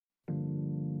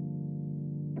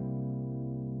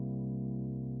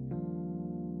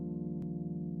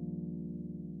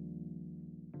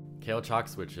Kailh Choc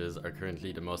switches are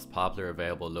currently the most popular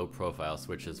available low-profile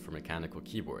switches for mechanical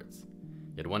keyboards.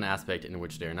 Yet one aspect in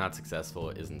which they are not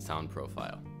successful is in sound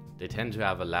profile. They tend to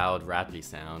have a loud, rattly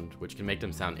sound, which can make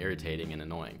them sound irritating and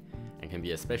annoying, and can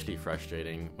be especially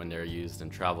frustrating when they are used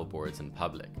in travel boards in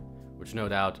public, which no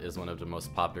doubt is one of the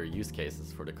most popular use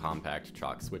cases for the compact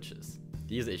Choc switches.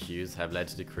 These issues have led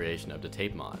to the creation of the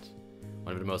tape mod,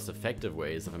 one of the most effective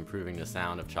ways of improving the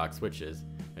sound of Choc switches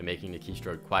by making the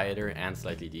keystroke quieter and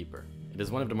slightly deeper. It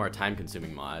is one of the more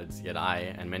time-consuming mods, yet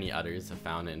I and many others have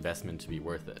found the investment to be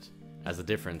worth it, as the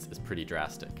difference is pretty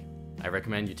drastic. I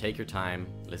recommend you take your time,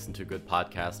 listen to a good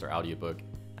podcast or audiobook,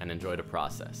 and enjoy the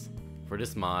process. For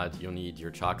this mod, you'll need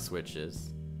your Choc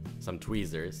switches, some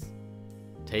tweezers,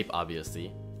 tape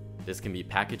obviously. This can be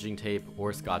packaging tape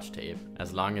or scotch tape,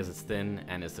 as long as it's thin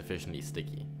and is sufficiently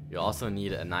sticky. You'll also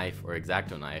need a knife or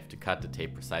X-Acto knife to cut the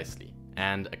tape precisely,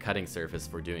 and a cutting surface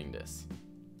for doing this.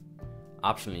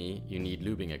 Optionally, you need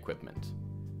lubing equipment.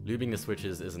 Lubing the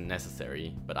switches isn't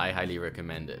necessary, but I highly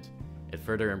recommend it. It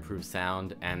further improves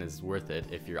sound and is worth it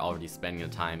if you're already spending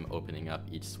the time opening up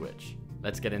each switch.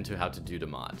 Let's get into how to do the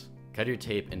mod. Cut your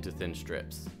tape into thin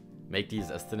strips. Make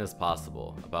these as thin as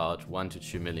possible, about 1 to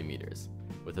 2 millimeters,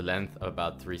 with a length of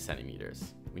about 3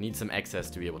 centimeters. We need some excess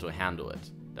to be able to handle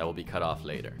it. That will be cut off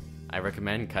later. I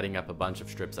recommend cutting up a bunch of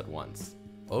strips at once.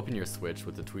 Open your switch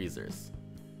with the tweezers.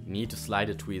 You need to slide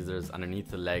the tweezers underneath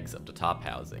the legs of the top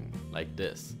housing, like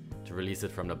this, to release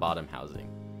it from the bottom housing.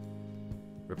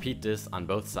 Repeat this on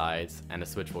both sides and the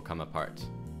switch will come apart.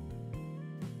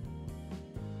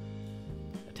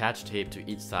 Attach tape to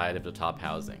each side of the top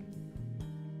housing.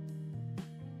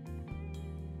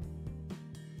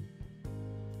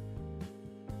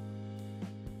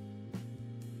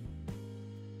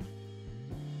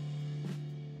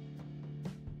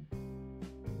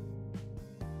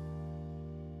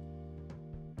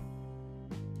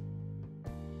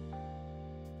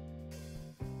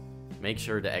 Make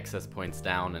sure the excess points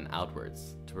down and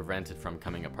outwards to prevent it from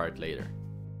coming apart later.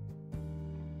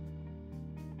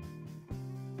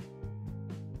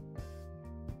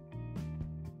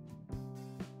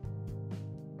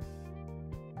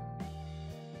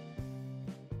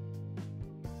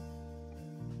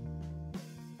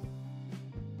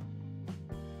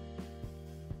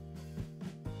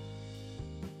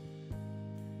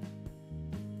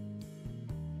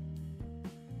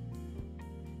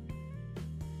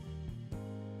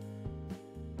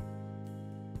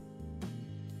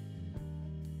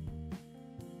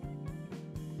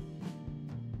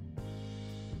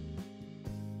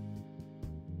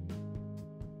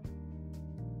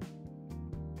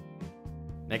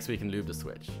 Next we can lube the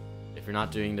switch. If you're not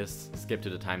doing this, skip to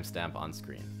the timestamp on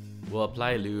screen. We'll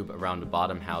apply lube around the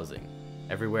bottom housing,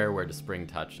 everywhere where the spring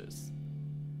touches.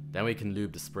 Then we can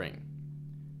lube the spring.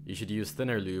 You should use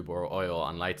thinner lube or oil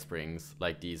on light springs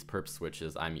like these Purpz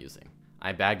switches I'm using.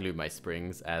 I bag lube my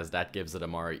springs as that gives it a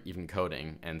more even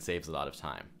coating and saves a lot of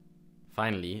time.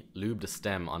 Finally, lube the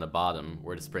stem on the bottom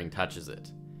where the spring touches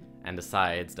it, and the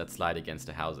sides that slide against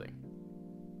the housing.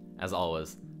 As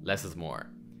always, less is more.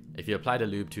 If you apply the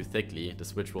lube too thickly, the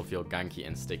switch will feel gunky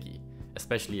and sticky,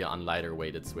 especially on lighter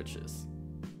weighted switches.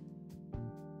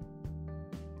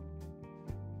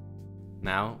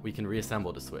 Now we can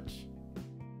reassemble the switch.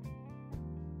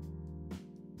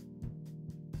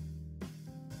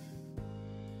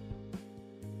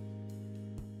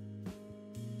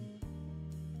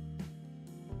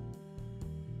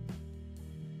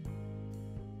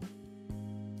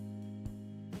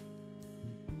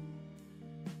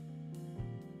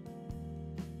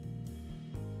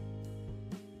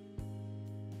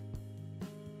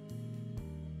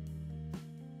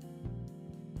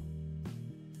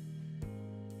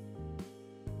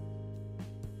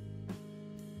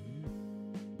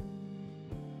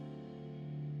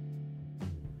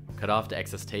 Cut off the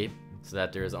excess tape so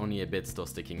that there is only a bit still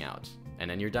sticking out, and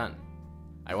then you're done.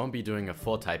 I won't be doing a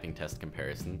full typing test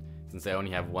comparison since I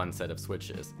only have one set of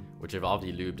switches, which I've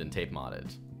already lubed and tape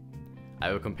modded.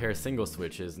 I will compare single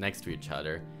switches next to each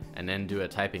other and then do a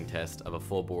typing test of a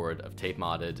full board of tape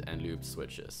modded and lubed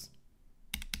switches.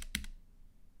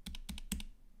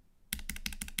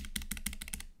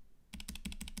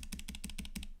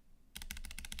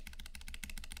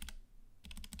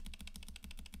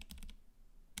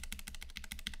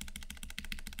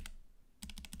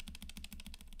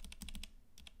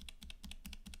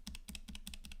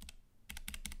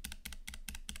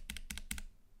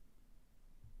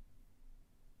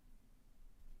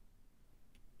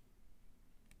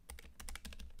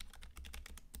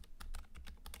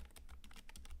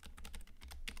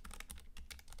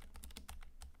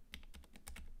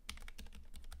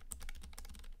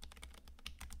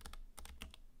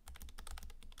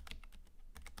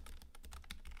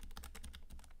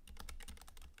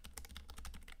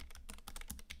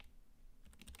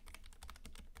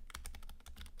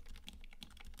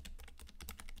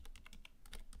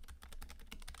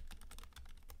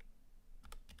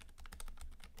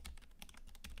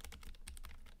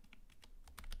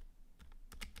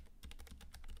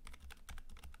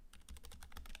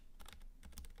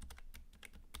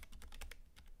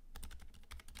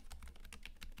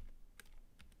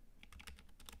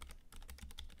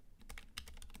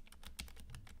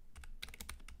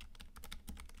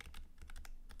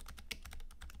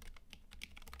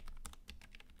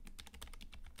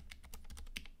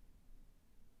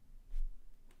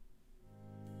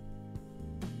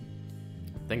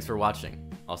 Thanks for watching.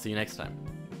 I'll see you next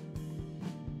time.